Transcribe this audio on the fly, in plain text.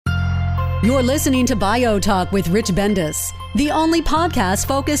You're listening to BioTalk with Rich Bendis, the only podcast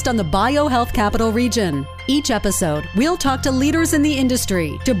focused on the BioHealth Capital Region. Each episode, we'll talk to leaders in the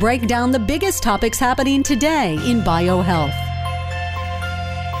industry to break down the biggest topics happening today in biohealth.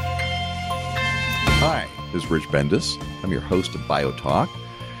 Hi, this is Rich Bendis. I'm your host of BioTalk.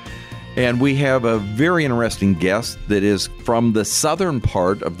 And we have a very interesting guest that is from the southern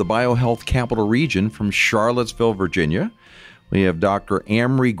part of the BioHealth Capital Region from Charlottesville, Virginia. We have Dr.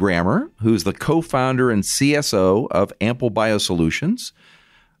 Amrie Grammer, who's the co-founder and CSO of AMPEL BioSolutions.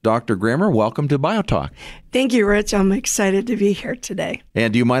 Dr. Grammer, welcome to BioTalk. Thank you, Rich. I'm excited to be here today.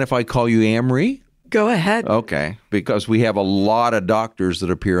 And do you mind if I call you Amrie? Go ahead. Okay, because we have a lot of doctors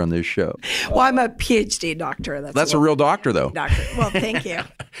that appear on this show. Well, I'm a PhD doctor. That's a real doctor, though. Doctor. Well, thank you.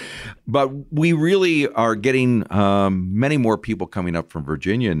 But we really are getting many more people coming up from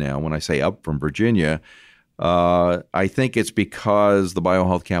Virginia now. When I say up from Virginia, I think it's because the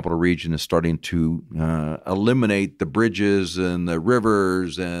BioHealth Capital Region is starting to eliminate the bridges and the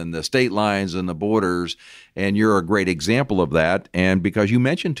rivers and the state lines and the borders, and you're a great example of that. And because you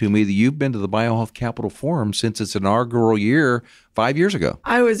mentioned to me that you've been to the BioHealth Capital Forum since its inaugural year 5 years ago.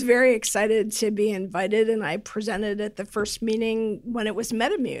 I was very excited to be invited, and I presented at the first meeting when it was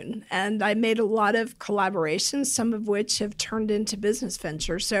MedImmune. And I made a lot of collaborations, some of which have turned into business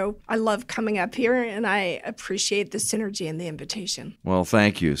ventures. So I love coming up here, and I appreciate the synergy and the invitation. Well,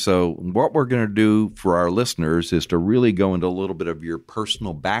 thank you. So what we're going to do for our listeners is to really go into a little bit of your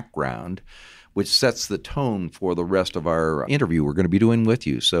personal background, which sets the tone for the rest of our interview we're going to be doing with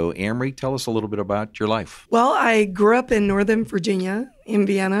you. So, Amrie, tell us a little bit about your life. Well, I grew up in Northern Virginia, in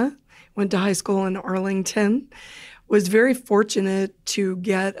Vienna, went to high school in Arlington, was very fortunate to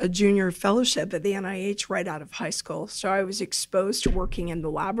get a junior fellowship at the NIH right out of high school. So I was exposed to working in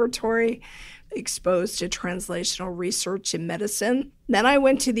the laboratory, exposed to translational research in medicine. Then I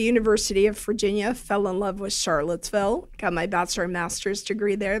went to the University of Virginia, fell in love with Charlottesville, got my bachelor and master's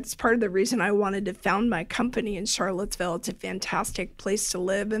degree there. That's part of the reason I wanted to found my company in Charlottesville. It's a fantastic place to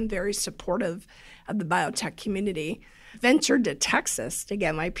live and very supportive of the biotech community. Ventured to Texas to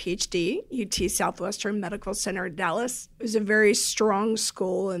get my PhD, UT Southwestern Medical Center at Dallas. It was a very strong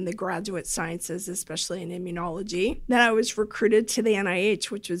school in the graduate sciences, especially in immunology. Then I was recruited to the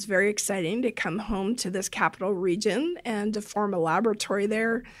NIH, which was very exciting to come home to this capital region and to form a laboratory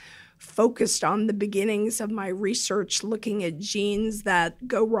there, focused on the beginnings of my research, looking at genes that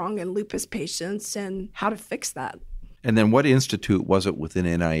go wrong in lupus patients and how to fix that. And then what institute was it within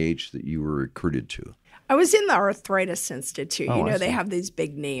NIH that you were recruited to? I was in the Arthritis Institute. Oh, they have these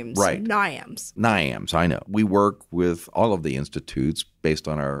big names. Right. NIAMS. NIAMS, I know. We work with all of the institutes based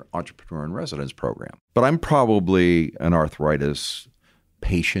on our Entrepreneur in Residence program. But I'm probably an arthritis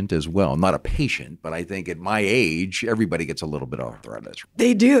patient as well. Not a patient, but I think at my age, everybody gets a little bit of arthritis.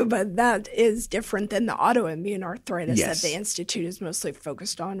 They do, but that is different than the autoimmune arthritis Yes. that the Institute is mostly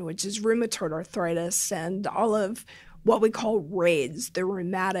focused on, which is rheumatoid arthritis and all of what we call RAIDs, the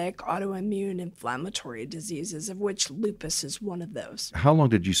rheumatic autoimmune inflammatory diseases, of which lupus is one of those. How long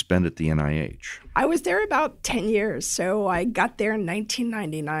did you spend at the NIH? I was there about 10 years. So I got there in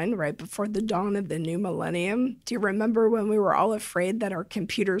 1999, right before the dawn of the new millennium. Do you remember when we were all afraid that our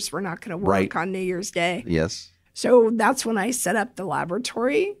computers were not going to work Right. on New Year's Day? Yes. So that's when I set up the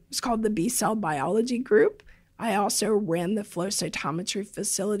laboratory. It was called the B-Cell Biology Group. I also ran the flow cytometry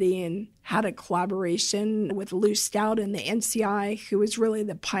facility and had a collaboration with Lou Stout in the NCI, who was really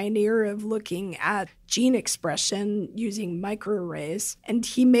the pioneer of looking at gene expression using microarrays. And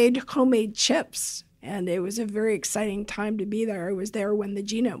he made homemade chips. And it was a very exciting time to be there. I was there when the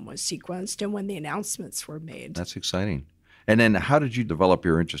genome was sequenced and when the announcements were made. That's exciting. And then how did you develop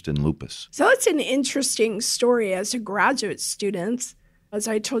your interest in lupus? So it's an interesting story. As a graduate student, as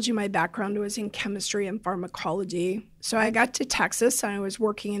I told you, my background was in chemistry and pharmacology. So I got to Texas and I was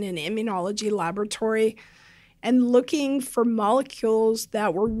working in an immunology laboratory and looking for molecules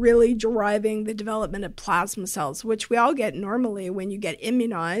that were really driving the development of plasma cells, which we all get normally when you get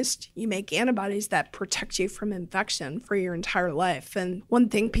immunized. You make antibodies that protect you from infection for your entire life. And one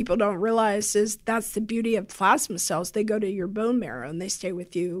thing people don't realize is that's the beauty of plasma cells. They go to your bone marrow and they stay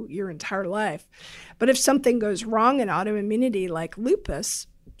with you your entire life. But if something goes wrong in autoimmunity like lupus,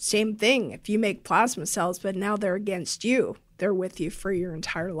 same thing. If you make plasma cells, but now they're against you, they're with you for your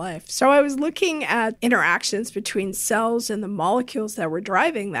entire life. So I was looking at interactions between cells and the molecules that were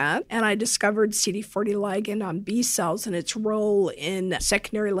driving that, and I discovered CD40 ligand on B cells and its role in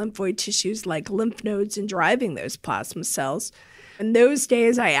secondary lymphoid tissues like lymph nodes and driving those plasma cells. In those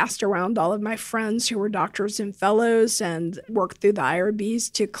days, I asked around all of my friends who were doctors and fellows and worked through the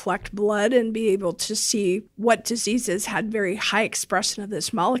IRBs to collect blood and be able to see what diseases had very high expression of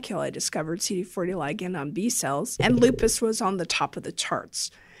this molecule. I discovered CD40 ligand on B cells, and lupus was on the top of the charts.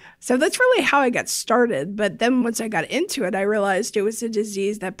 So that's really how I got started. But then once I got into it, I realized it was a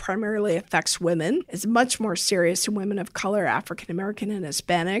disease that primarily affects women. It's much more serious in women of color, African American and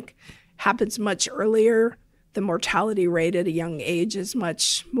Hispanic. Happens much earlier. The mortality rate at a young age is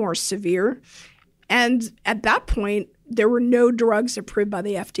much more severe. And at that point, there were no drugs approved by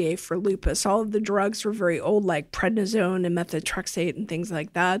the FDA for lupus. All of the drugs were very old, like prednisone and methotrexate and things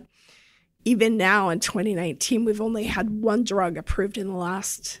like that. Even now in 2019, we've only had one drug approved in the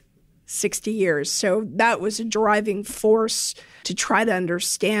last 60 years. So that was a driving force to try to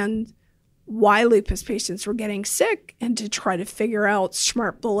understand why lupus patients were getting sick and to try to figure out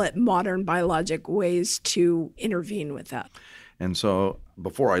smart bullet, modern biologic ways to intervene with that. And so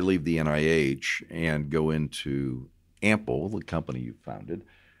before I leave the NIH and go into AMPEL, the company you founded,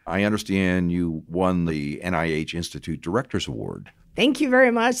 I understand you won the NIH Institute Directors Award. Thank you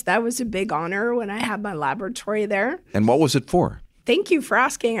very much. That was a big honor when I had my laboratory there. And what was it for? Thank you for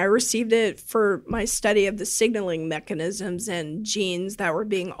asking. I received it for my study of the signaling mechanisms and genes that were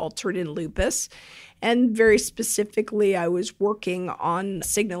being altered in lupus. And very specifically, I was working on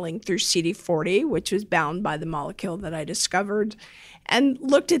signaling through CD40, which was bound by the molecule that I discovered, and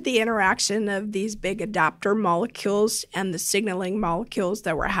looked at the interaction of these big adapter molecules and the signaling molecules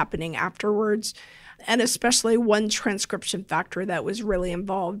that were happening afterwards, and especially one transcription factor that was really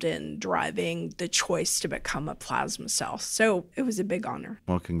involved in driving the choice to become a plasma cell. So it was a big honor.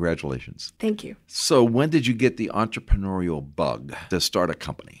 Well, congratulations. Thank you. So when did you get the entrepreneurial bug to start a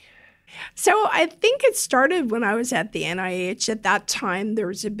company? So I think it started when I was at the NIH. At that time, there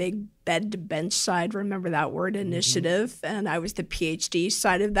was a big bed to bench side, remember that word, initiative, and I was the PhD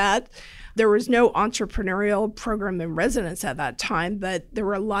side of that. There was no entrepreneurial program in residence at that time, but there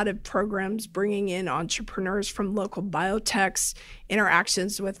were a lot of programs bringing in entrepreneurs from local biotechs,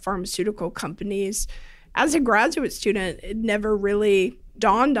 interactions with pharmaceutical companies. As a graduate student, it never really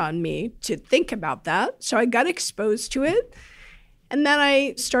dawned on me to think about that, so I got exposed to it. And then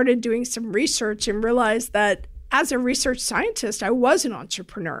I started doing some research and realized that as a research scientist, I was an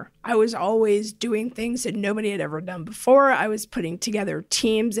entrepreneur. I was always doing things that nobody had ever done before. I was putting together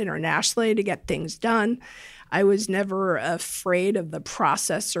teams internationally to get things done. I was never afraid of the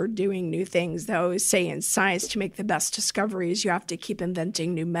process or doing new things. I always say in science, to make the best discoveries, you have to keep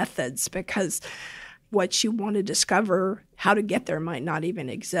inventing new methods because what you want to discover, how to get there might not even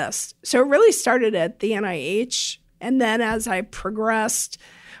exist. So it really started at the NIH. And then as I progressed,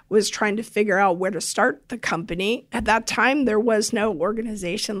 was trying to figure out where to start the company. At that time, there was no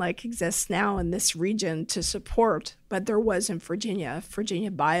organization like exists now in this region to support, but there was in Virginia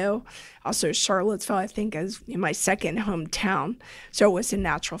Bio, also Charlottesville, I think, is my second hometown. So it was a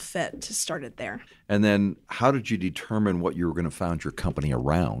natural fit to start it there. And then how did you determine what you were going to found your company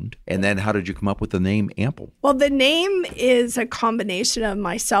around? And then how did you come up with the name AMPEL? Well, the name is a combination of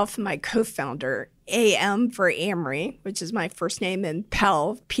myself and my co-founder. AM for Amrie, which is my first name, and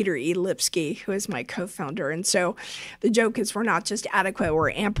PEL, Peter E. Lipsky, who is my co-founder. And so the joke is we're not just adequate,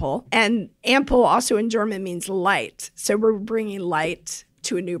 we're ample. And ample also in German means light. So we're bringing light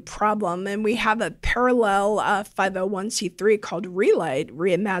to a new problem. And we have a parallel 501c3 called Relight,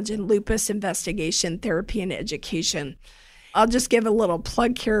 Reimagine Lupus Investigation, Therapy, and Education. I'll just give a little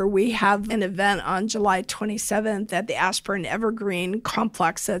plug here. We have an event on July 27th at the Ashburn Evergreen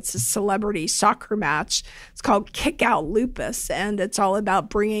Complex. That's a celebrity soccer match. It's called Kick Out Lupus, and it's all about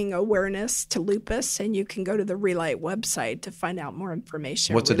bringing awareness to lupus. And you can go to the Relight website to find out more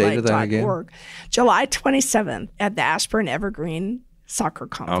information. What's the date of that again? July 27th at the Ashburn Evergreen Soccer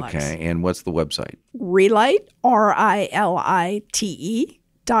Complex. Okay, and what's the website? Relight, RILITE.org.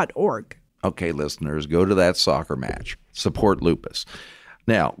 Okay, listeners, go to that soccer match. Support lupus.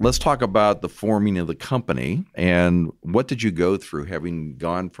 Now, let's talk about the forming of the company and what did you go through having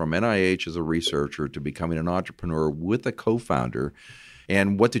gone from NIH as a researcher to becoming an entrepreneur with a co-founder?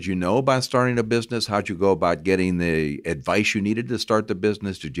 And what did you know about starting a business? How did you go about getting the advice you needed to start the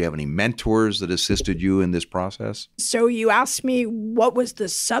business? Did you have any mentors that assisted you in this process? So you asked me what was the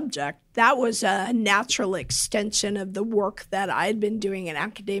subject. That was a natural extension of the work that I had been doing in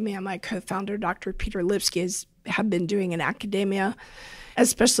academia. My co-founder, Dr. Peter Lipsky, have been doing in academia,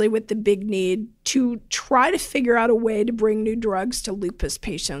 especially with the big need to try to figure out a way to bring new drugs to lupus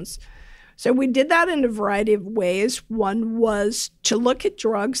patients. So we did that in a variety of ways. One was to look at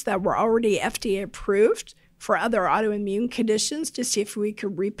drugs that were already FDA approved for other autoimmune conditions to see if we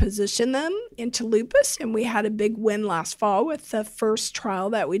could reposition them into lupus. And we had a big win last fall with the first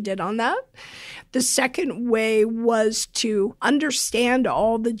trial that we did on that. The second way was to understand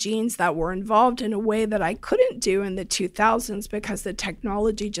all the genes that were involved in a way that I couldn't do in the 2000s because the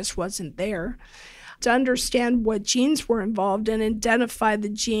technology just wasn't there. To understand what genes were involved and identify the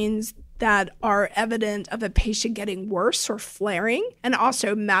genes that are evident of a patient getting worse or flaring, and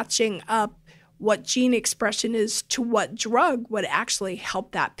also matching up what gene expression is to what drug would actually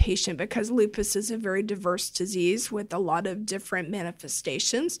help that patient, because lupus is a very diverse disease with a lot of different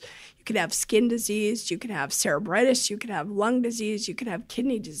manifestations. You can have skin disease, you can have cerebritis, you can have lung disease, you can have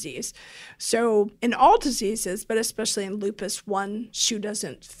kidney disease. So in all diseases, but especially in lupus, one shoe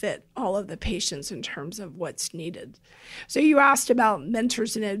doesn't fit all of the patients in terms of what's needed. So you asked about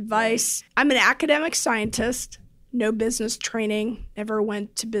mentors and advice. I'm an academic scientist, no business training, never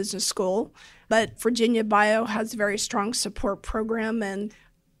went to business school. But Virginia Bio has a very strong support program, and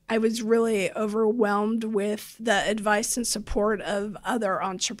I was really overwhelmed with the advice and support of other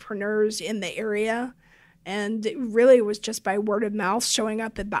entrepreneurs in the area. And it really was just by word of mouth, showing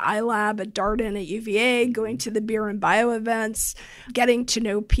up at the iLab, at Darden, at UVA, going to the beer and bio events, getting to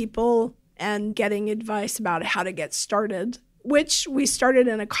know people, and getting advice about how to get started, which we started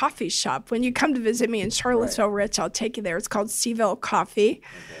in a coffee shop. When you come to visit me in Charlottesville, Rich, I'll take you there. It's called Seaville Coffee.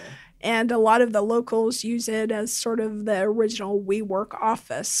 Okay. And a lot of the locals use it as sort of the original WeWork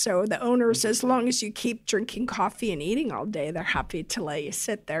office. So the owners, as long as you keep drinking coffee and eating all day, they're happy to let you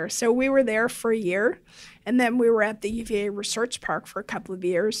sit there. So we were there for a year. And then we were at the UVA Research Park for a couple of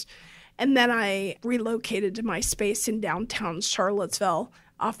years. And then I relocated to my space in downtown Charlottesville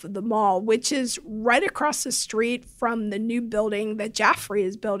off of the mall, which is right across the street from the new building that Jaffrey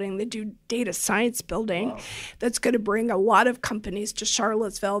is building, the new data science building. Wow. That's going to bring a lot of companies to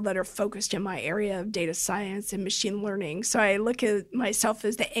Charlottesville that are focused in my area of data science and machine learning. So I look at myself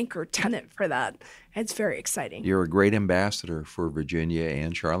as the anchor tenant for that. It's very exciting. You're a great ambassador for Virginia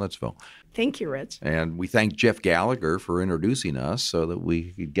and Charlottesville. Thank you, Rich. And we thank Jeff Gallagher for introducing us so that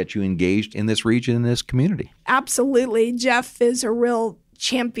we could get you engaged in this region, in this community. Absolutely. Jeff is a real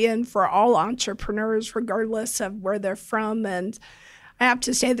champion for all entrepreneurs, regardless of where they're from. And I have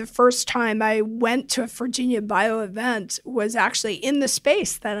to say, the first time I went to a Virginia Bio event was actually in the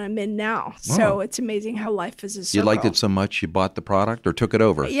space that I'm in now. Wow. So it's amazing how life is a circle. You liked it so much you bought the product or took it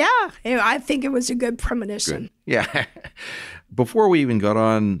over? Yeah, I think it was a good premonition. Good. Yeah. Before we even got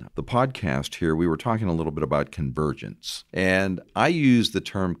on the podcast here, we were talking a little bit about convergence. And I use the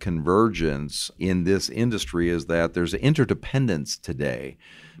term convergence in this industry is that there's an interdependence today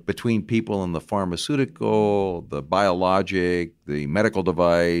between people in the pharmaceutical, the biologic, the medical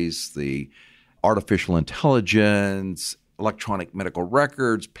device, the artificial intelligence, electronic medical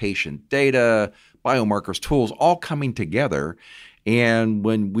records, patient data, biomarkers, tools, all coming together. And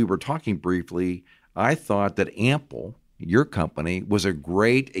when we were talking briefly, I thought that AMPEL, your company, was a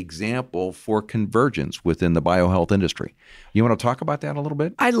great example for convergence within the biohealth industry. You want to talk about that a little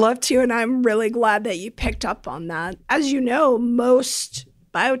bit? I'd love to, and I'm really glad that you picked up on that. As you know, most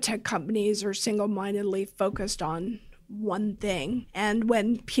biotech companies are single-mindedly focused on one thing. And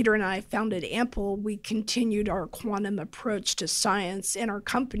when Peter and I founded AMPEL, we continued our quantum approach to science in our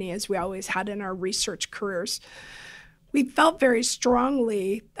company, as we always had in our research careers. We felt very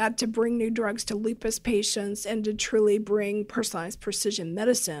strongly that to bring new drugs to lupus patients and to truly bring personalized precision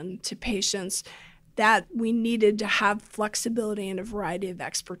medicine to patients, that we needed to have flexibility and a variety of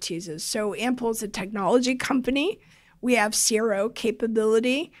expertises. So AMPEL is a technology company. We have CRO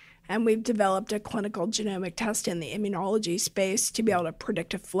capability, and we've developed a clinical genomic test in the immunology space to be able to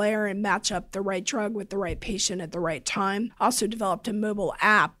predict a flare and match up the right drug with the right patient at the right time. Also developed a mobile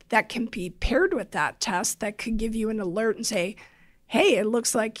app that can be paired with that test that could give you an alert and say, hey, it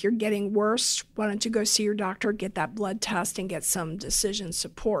looks like you're getting worse. Why don't you go see your doctor, get that blood test, and get some decision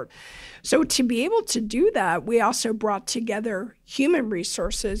support? So to be able to do that, we also brought together human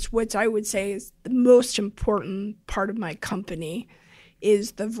resources, which I would say is the most important part of my company,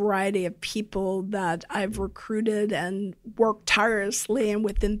 is the variety of people that I've recruited and worked tirelessly and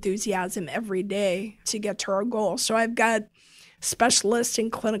with enthusiasm every day to get to our goal. So I've got specialists in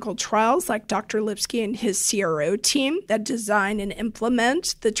clinical trials like Dr. Lipsky and his CRO team that design and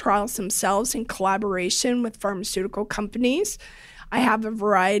implement the trials themselves in collaboration with pharmaceutical companies. I have a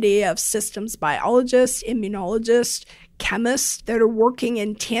variety of systems biologists, immunologists, chemists that are working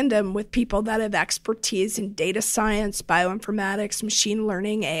in tandem with people that have expertise in data science, bioinformatics, machine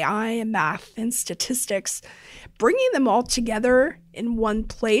learning, AI, and math and statistics. Bringing them all together in one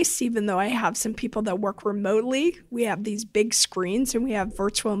place, even though I have some people that work remotely. We have these big screens and we have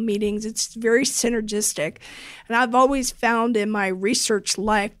virtual meetings. It's very synergistic. And I've always found in my research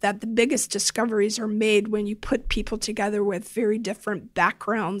life that the biggest discoveries are made when you put people together with very different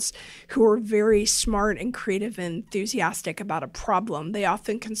backgrounds who are very smart and creative and enthusiastic about a problem. They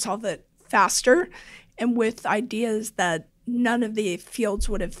often can solve it faster and with ideas that none of the fields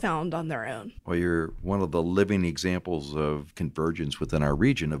would have found on their own. Well, you're one of the living examples of convergence within our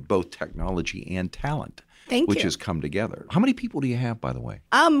region of both technology and talent. Which has come together. How many people do you have, by the way?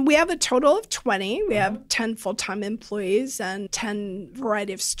 We have a total of 20. We have 10 full-time employees and 10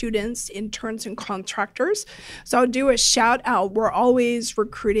 variety of students, interns, and contractors. So I'll do a shout out. We're always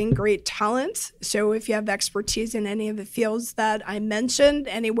recruiting great talent. So if you have expertise in any of the fields that I mentioned,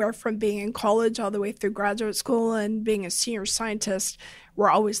 anywhere from being in college all the way through graduate school and being a senior scientist, we're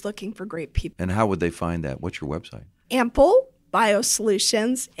always looking for great people. And how would they find that? What's your website? AMPEL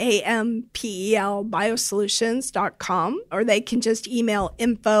BioSolutions, AMPEL BioSolutions.com, or they can just email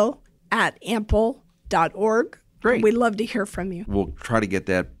info@ampel.org. Great. We'd love to hear from you. We'll try to get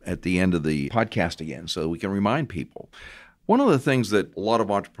that at the end of the podcast again so we can remind people. One of the things that a lot of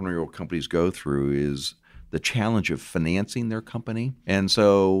entrepreneurial companies go through is the challenge of financing their company. And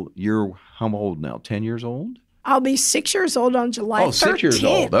so you're how old now? 10 years old? I'll be 6 years old on July 13th. Oh, 6 years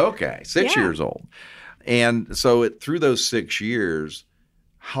old. Okay, 6 years old. And so through those 6 years,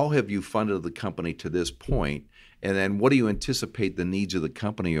 how have you funded the company to this point? And then what do you anticipate the needs of the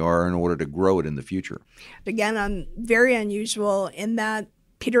company are in order to grow it in the future? Again, I'm very unusual in that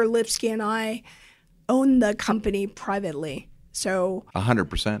Peter Lipsky and I own the company privately. So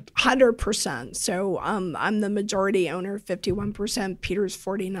 100%. 100%. So I'm the majority owner, 51%. Peter's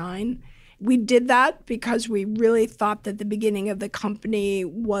 49%. We did that because we really thought that the beginning of the company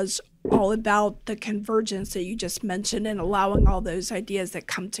was all about the convergence that you just mentioned and allowing all those ideas that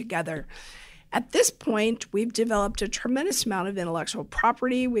come together. At this point, we've developed a tremendous amount of intellectual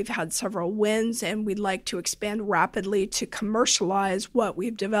property. We've had several wins, and we'd like to expand rapidly to commercialize what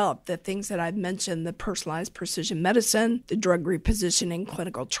we've developed, the things that I've mentioned, the personalized precision medicine, the drug repositioning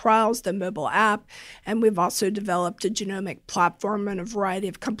clinical trials, the mobile app, and we've also developed a genomic platform and a variety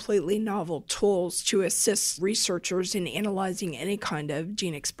of completely novel tools to assist researchers in analyzing any kind of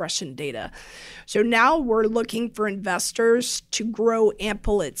gene expression data. So now we're looking for investors to grow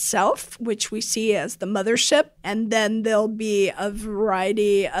AMPEL itself, which we see as the mothership, and then there'll be a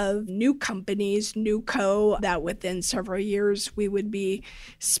variety of new companies, new co, that within several years we would be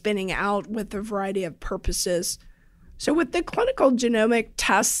spinning out with a variety of purposes. So with the clinical genomic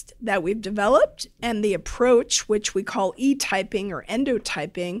test that we've developed and the approach, which we call e-typing or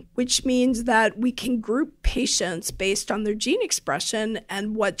endotyping, which means that we can group patients based on their gene expression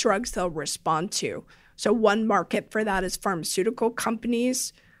and what drugs they'll respond to. So one market for that is pharmaceutical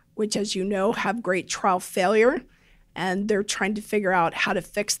companies, which, as you know, have great trial failure, and they're trying to figure out how to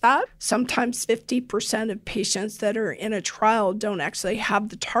fix that. Sometimes 50% of patients that are in a trial don't actually have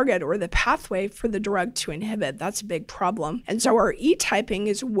the target or the pathway for the drug to inhibit. That's a big problem. And so our e-typing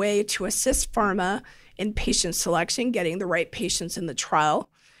is a way to assist pharma in patient selection, getting the right patients in the trial.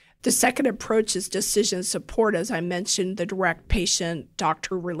 The second approach is decision support, as I mentioned, the direct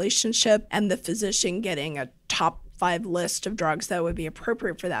patient-doctor relationship and the physician getting a top 5 list of drugs that would be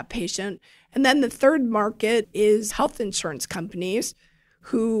appropriate for that patient. And then the third market is health insurance companies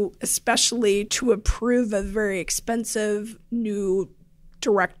who, especially to approve a very expensive new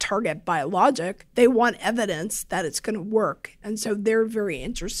direct target biologic, they want evidence that it's going to work. And so they're very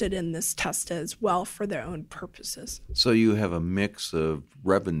interested in this test as well for their own purposes. So you have a mix of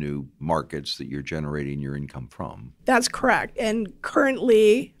revenue markets that you're generating your income from. That's correct. And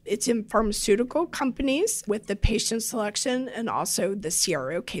currently, it's in pharmaceutical companies with the patient selection, and also the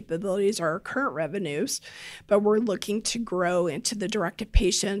CRO capabilities are our current revenues. But we're looking to grow into the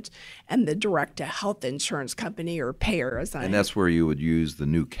direct-to-patient and the direct-to-health insurance company or payer. And that's where you would use the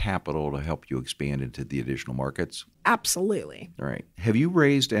new capital to help you expand into the additional markets? Absolutely. All right. Have you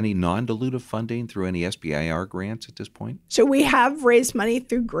raised any non-dilutive funding through any SBIR grants at this point? So we have raised money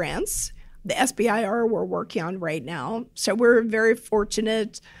through grants. The SBIR we're working on right now. So we're very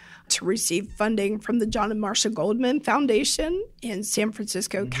fortunate to receive funding from the John and Marcia Goldman Foundation in San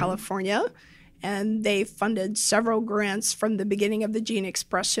Francisco, California. And they funded several grants from the beginning of the gene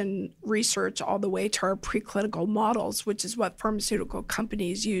expression research all the way to our preclinical models, which is what pharmaceutical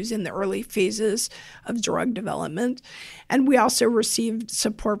companies use in the early phases of drug development. And we also received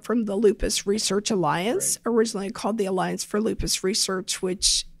support from the Lupus Research Alliance, originally called the Alliance for Lupus Research,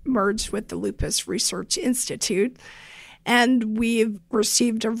 which merged with the Lupus Research Institute. And we've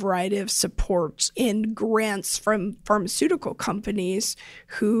received a variety of support in grants from pharmaceutical companies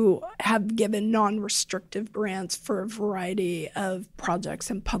who have given non-restrictive grants for a variety of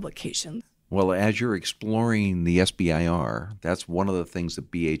projects and publications. Well, as you're exploring the SBIR, that's one of the things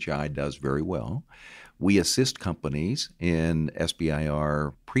that BHI does very well. We assist companies in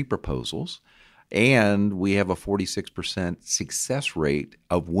SBIR pre-proposals, and we have a 46% success rate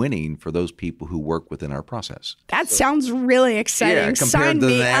of winning for those people who work within our process. That sounds really exciting. Yeah, compared to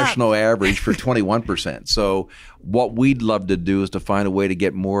the national average for 21%. So what we'd love to do is to find a way to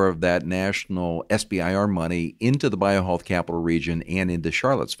get more of that national SBIR money into the BioHealth Capital Region and into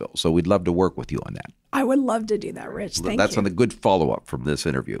Charlottesville. So we'd love to work with you on that. I would love to do that, Rich. Thank you. That's on the good follow-up from this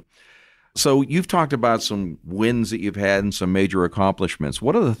interview. So you've talked about some wins that you've had and some major accomplishments.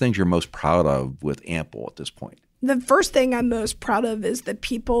 What are the things you're most proud of with AMPEL at this point? The first thing I'm most proud of is the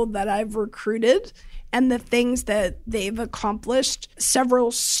people that I've recruited and the things that they've accomplished.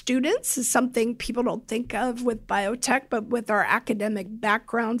 Several students is something people don't think of with biotech, but with our academic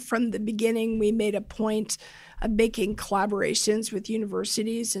background from the beginning, we made a point of making collaborations with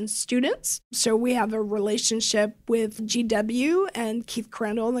universities and students. So we have a relationship with GW and Keith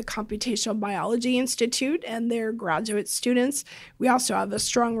Crandall and the Computational Biology Institute and their graduate students. We also have a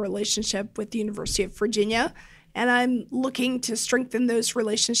strong relationship with the University of Virginia. And I'm looking to strengthen those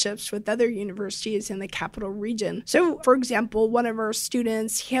relationships with other universities in the Capital Region. So, for example, one of our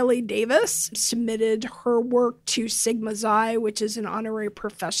students, Haley Davis, submitted her work to Sigma Xi, which is an honorary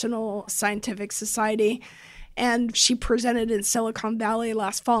professional scientific society. And she presented in Silicon Valley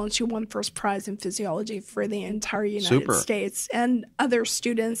last fall, and she won first prize in physiology for the entire United States. And other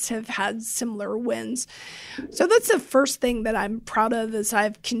students have had similar wins. So that's the first thing that I'm proud of is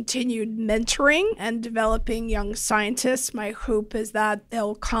I've continued mentoring and developing young scientists. My hope is that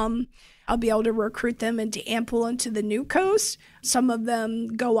they'll come. I'll be able to recruit them into AMPEL and to the New Coast. Some of them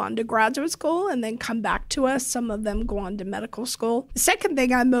go on to graduate school and then come back to us. Some of them go on to medical school. The second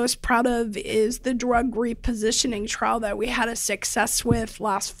thing I'm most proud of is the drug repositioning trial that we had a success with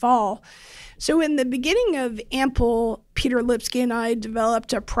last fall. So in the beginning of AMPEL, Peter Lipsky and I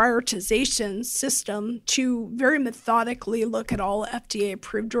developed a prioritization system to very methodically look at all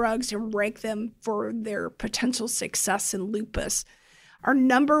FDA-approved drugs and rank them for their potential success in lupus. Our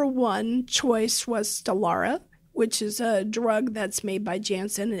number one choice was Stelara, which is a drug that's made by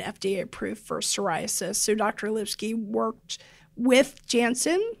Janssen and FDA approved for psoriasis. So Dr. Lipsky worked with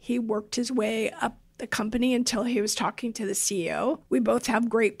Janssen. He worked his way up the company until he was talking to the CEO. We both have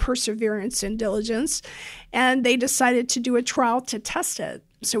great perseverance and diligence, and they decided to do a trial to test it.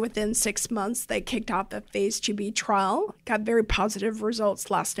 So within 6 months, they kicked off a phase 2B trial, got very positive results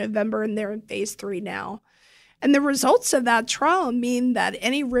last November, and they're in phase 3 now. And the results of that trial mean that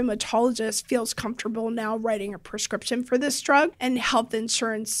any rheumatologist feels comfortable now writing a prescription for this drug, and health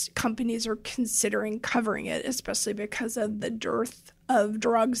insurance companies are considering covering it, especially because of the dearth of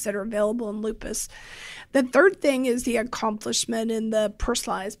drugs that are available in lupus. The third thing is the accomplishment in the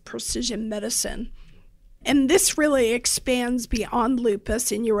personalized precision medicine. And this really expands beyond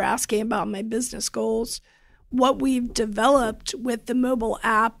lupus, and you were asking about my business goals. What we've developed with the mobile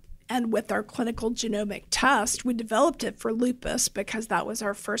app and with our clinical genomic test, we developed it for lupus because that was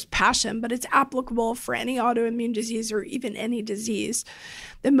our first passion, but it's applicable for any autoimmune disease or even any disease.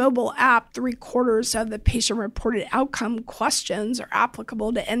 The mobile app, 3/4 of the patient-reported outcome questions are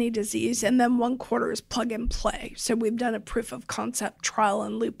applicable to any disease, and then 1/4 is plug and play. So we've done a proof of concept trial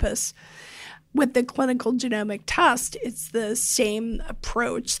in lupus. With the clinical genomic test, it's the same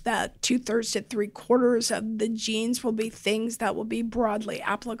approach that 2/3 to 3/4 of the genes will be things that will be broadly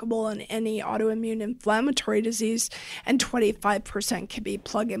applicable in any autoimmune inflammatory disease, and 25% can be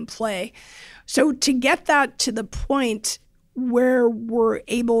plug and play. So to get that to the point where we're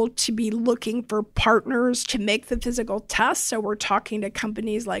able to be looking for partners to make the physical tests, so we're talking to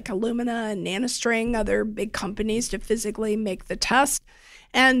companies like Illumina and NanoString, other big companies, to physically make the test.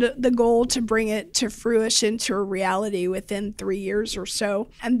 And the goal to bring it to fruition, to a reality within 3 years or so.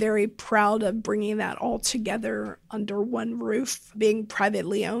 I'm very proud of bringing that all together under one roof, being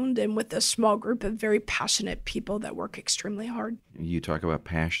privately owned and with a small group of very passionate people that work extremely hard. You talk about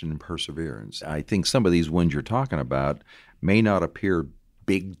passion and perseverance. I think some of these wins you're talking about may not appear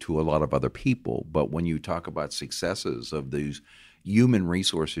big to a lot of other people, but when you talk about successes of these human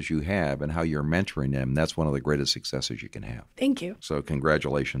resources you have and how you're mentoring them, that's one of the greatest successes you can have. Thank you. So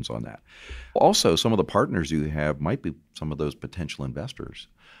congratulations on that. Also, some of the partners you have might be some of those potential investors.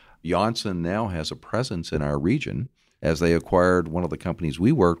 Janssen now has a presence in our region as they acquired one of the companies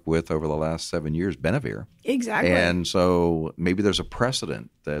we worked with over the last 7 years, Benavir. Exactly. And so maybe there's a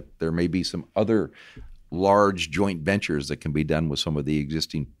precedent that there may be some other large joint ventures that can be done with some of the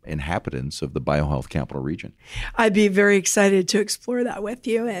existing inhabitants of the BioHealth Capital Region. I'd be very excited to explore that with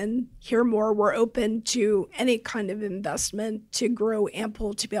you and hear more. We're open to any kind of investment to grow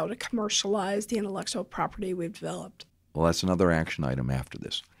AMPEL to be able to commercialize the intellectual property we've developed. Well, that's another action item after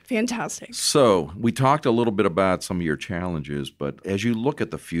this. Fantastic. So we talked a little bit about some of your challenges, but as you look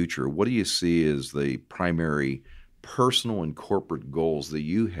at the future, what do you see as the primary personal and corporate goals that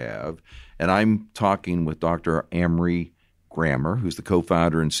you have? And I'm talking with Dr. Amrie Grammer, who's the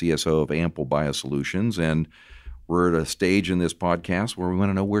co-founder and CSO of AMPEL BioSolutions, and we're at a stage in this podcast where we want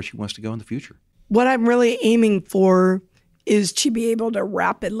to know where she wants to go in the future. What I'm really aiming for is to be able to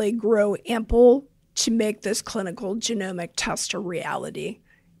rapidly grow AMPEL to make this clinical genomic test a reality.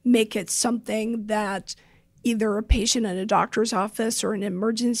 Make it something that either a patient in a doctor's office or an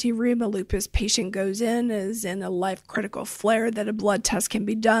emergency room, a lupus patient goes in, is in a life-critical flare, that a blood test can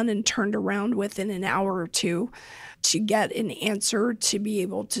be done and turned around within an hour or two to get an answer to be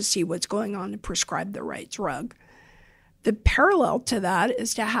able to see what's going on and prescribe the right drug. The parallel to that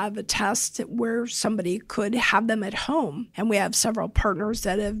is to have a test where somebody could have them at home. And we have several partners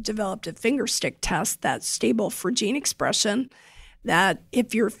that have developed a fingerstick test that's stable for gene expression, that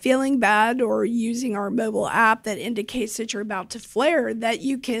if you're feeling bad or using our mobile app that indicates that you're about to flare, that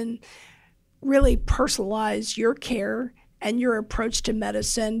you can really personalize your care and your approach to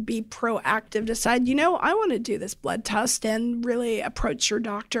medicine, be proactive, decide, I want to do this blood test, and really approach your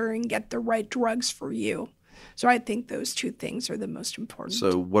doctor and get the right drugs for you. So I think those two things are the most important.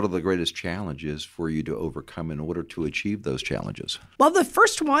 So what are the greatest challenges for you to overcome in order to achieve those challenges? Well, the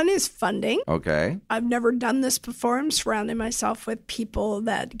first one is funding. Okay. I've never done this before. I'm surrounding myself with people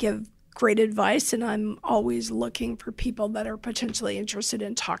that give great advice, and I'm always looking for people that are potentially interested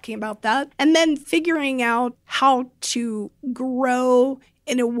in talking about that. And then figuring out how to grow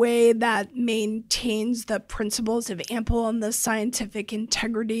in a way that maintains the principles of AMPEL and the scientific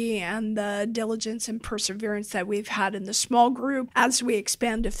integrity and the diligence and perseverance that we've had in the small group as we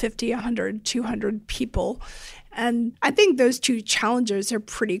expand to 50, 100, 200 people. And I think those two challenges are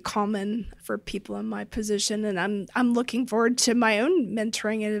pretty common for people in my position. And I'm looking forward to my own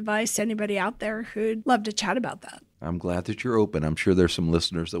mentoring and advice to anybody out there who'd love to chat about that. I'm glad that you're open. I'm sure there's some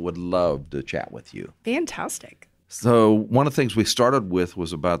listeners that would love to chat with you. Fantastic. So one of the things we started with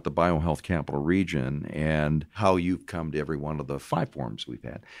was about the BioHealth Capital Region and how you've come to every one of the 5 forums we've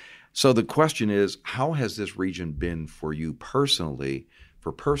had. So the question is, how has this region been for you personally,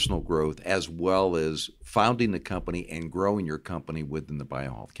 for personal growth, as well as founding the company and growing your company within the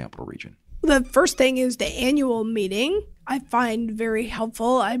BioHealth Capital Region? The first thing is the annual meeting. I find very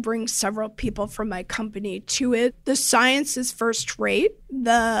helpful. I bring several people from my company to it. The science is first rate.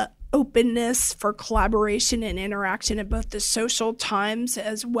 The openness for collaboration and interaction at both the social times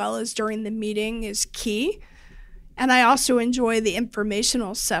as well as during the meeting is key. And I also enjoy the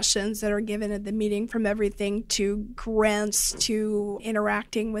informational sessions that are given at the meeting, from everything to grants to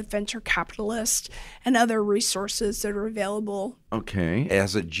interacting with venture capitalists and other resources that are available. Okay.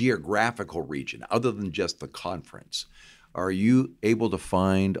 As a geographical region, other than just the conference, are you able to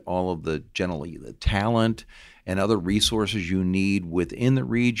find all of the generally the talent and other resources you need within the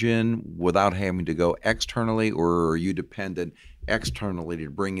region without having to go externally, or are you dependent externally to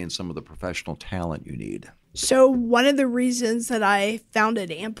bring in some of the professional talent you need? So one of the reasons that I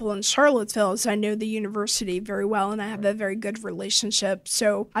founded AMPEL in Charlottesville is I know the university very well and I have a very good relationship.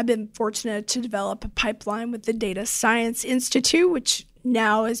 So I've been fortunate to develop a pipeline with the Data Science Institute, which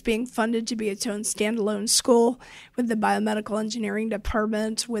now is being funded to be its own standalone school, with the biomedical engineering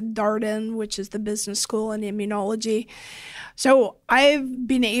department, with Darden, which is the business school in immunology. So I've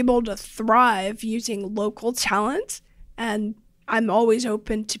been able to thrive using local talent, and I'm always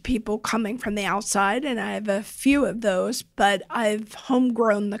open to people coming from the outside, and I have a few of those, but I've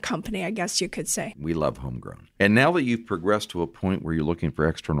homegrown the company, I guess you could say. We love homegrown. And now that you've progressed to a point where you're looking for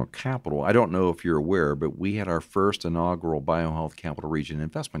external capital, I don't know if you're aware, but we had our first inaugural BioHealth Capital Region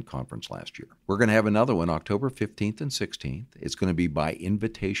Investment Conference last year. We're going to have another one October 15th and 16th. It's going to be by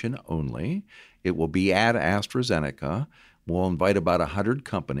invitation only. It will be at AstraZeneca. We'll invite about 100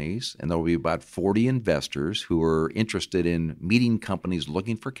 companies, and there will be about 40 investors who are interested in meeting companies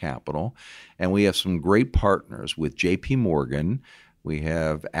looking for capital. And we have some great partners with JP Morgan. We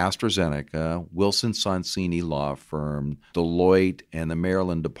have AstraZeneca, Wilson Sonsini Law Firm, Deloitte, and the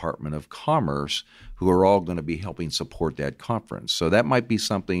Maryland Department of Commerce, who are all going to be helping support that conference. So that might be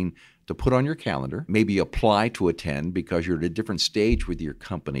something to put on your calendar, maybe apply to attend because you're at a different stage with your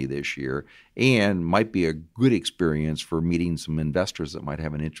company this year, and might be a good experience for meeting some investors that might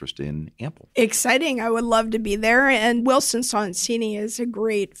have an interest in AMPEL. Exciting. I would love to be there. And Wilson Sonsini is a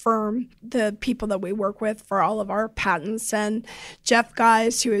great firm, the people that we work with for all of our patents. And Jeff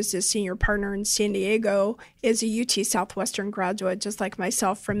Guys, who is a senior partner in San Diego, is a UT Southwestern graduate, just like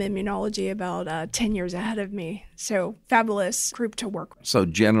myself, from immunology, about 10 years ahead of me. So fabulous group to work with. So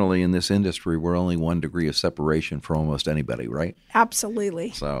generally in this industry, we're only 1 degree of separation from almost anybody, right?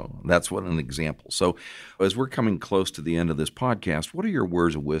 Absolutely. So that's what an example. So as we're coming close to the end of this podcast, what are your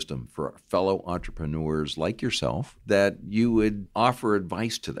words of wisdom for fellow entrepreneurs like yourself that you would offer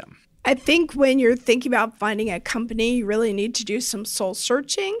advice to them? I think when you're thinking about finding a company, you really need to do some soul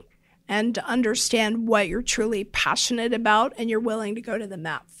searching and to understand what you're truly passionate about and you're willing to go to the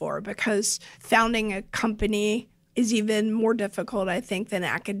mat for, because founding a company is even more difficult, I think, than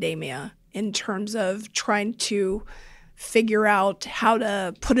academia in terms of trying to figure out how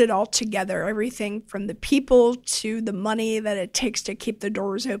to put it all together, everything from the people to the money that it takes to keep the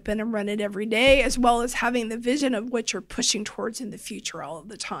doors open and run it every day, as well as having the vision of what you're pushing towards in the future all of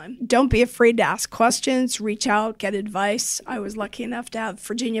the time. Don't be afraid to ask questions, reach out, get advice. I was lucky enough to have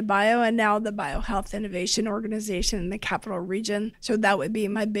Virginia Bio and now the BioHealth Innovation Organization in the Capital Region. So that would be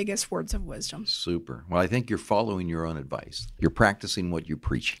my biggest words of wisdom. Super. Well, I think you're following your own advice. You're practicing what you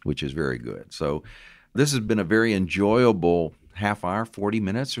preach, which is very good. So this has been a very enjoyable half hour, 40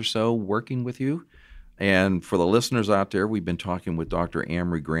 minutes or so working with you. And for the listeners out there, we've been talking with Dr.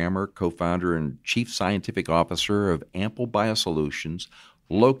 Amrie Grammer, co-founder and chief scientific officer of AMPEL BioSolutions,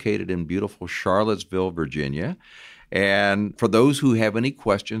 located in beautiful Charlottesville, Virginia. And for those who have any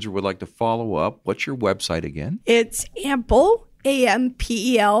questions or would like to follow up, what's your website again? It's AMPEL,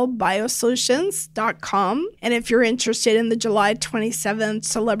 AMPEL BioSolutions.com. And if you're interested in the July 27th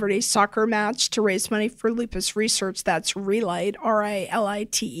celebrity soccer match to raise money for lupus research, that's Relite,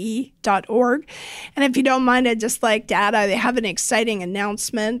 RILITE.org. And if you don't mind, I'd just like to add, I have an exciting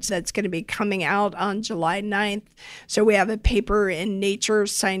announcement that's going to be coming out on July 9th. So we have a paper in Nature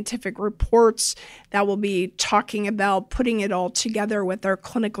Scientific Reports that will be talking about putting it all together with our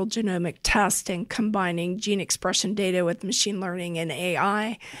clinical genomic test and combining gene expression data with machine learning and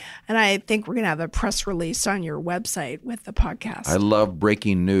AI. And I think we're going to have a press release on your website with the podcast. I love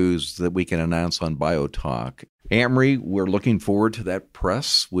breaking news that we can announce on BioTalk. Amrie, we're looking forward to that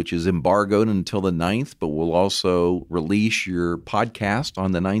press, which is embargoed until the 9th, but we'll also release your podcast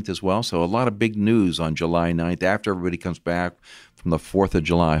on the 9th as well. So a lot of big news on July 9th after everybody comes back from the 4th of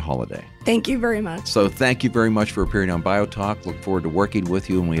July holiday. Thank you very much. So thank you very much for appearing on BioTalk. Look forward to working with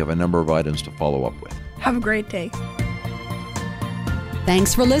you, and we have a number of items to follow up with. Have a great day.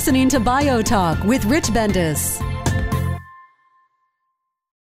 Thanks for listening to BioTalk with Rich Bendis.